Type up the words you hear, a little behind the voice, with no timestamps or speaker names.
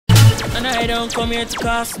And I don't come here to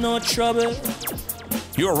cause no trouble.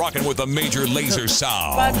 You're rocking with the Major Lazer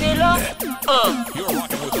sound. You're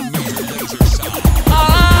rocking with the Major Lazer sound.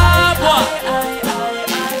 Ah, boy.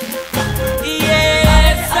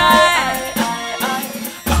 Yes,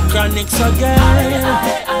 Chronixx again.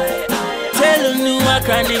 Tell them new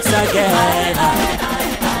Chronixx again.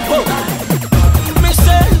 Me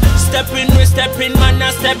say, we stepping, man,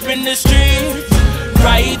 I step in the street.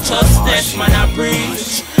 Righteousness, man, I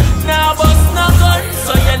preach. Now bust no gun,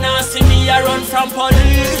 so you not see me a run from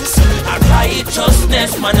police. A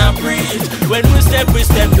righteousness, man, I preach. When we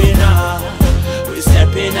stepping hard. We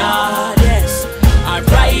stepping hard, yes. A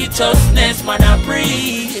righteousness, man, I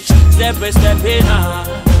preach. Stepping hard.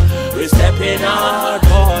 We stepping hard,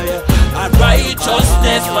 boy. A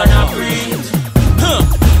righteousness, man, I preach.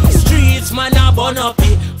 Streets, man, I burn up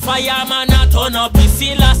it. Fire, man, I turn up it.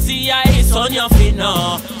 See is on your feet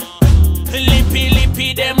now.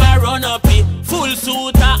 Lippy, them a run up it. Full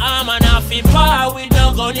suit of armor and a fit power with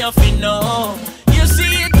no gun you fit know. You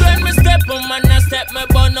see it when me step man, I step me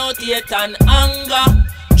burn out hate and anger.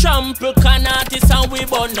 Trample can artist and we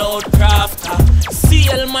burn out crafter.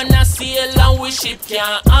 Sail man a sail and we ship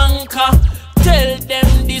can anchor. Tell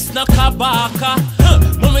them this no kabaka.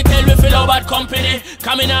 When me tell we feel our bad company.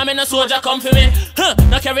 Come in, I'm in a soldier, come for me.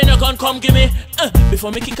 No carry no gun, come give me.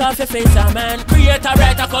 Before me kick off your face, a man create a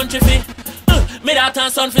right a country fee. Me that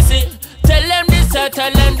and son for see. Tell them this, tell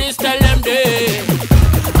them this, tell them this.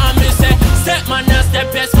 And me say, step man a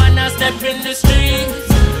step, yes man a step in the streets.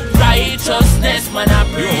 Righteousness man a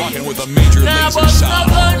preach. You're rocking with the Major Lazer sound. Now bust no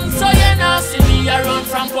gun, so you not see me a run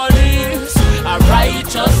from police.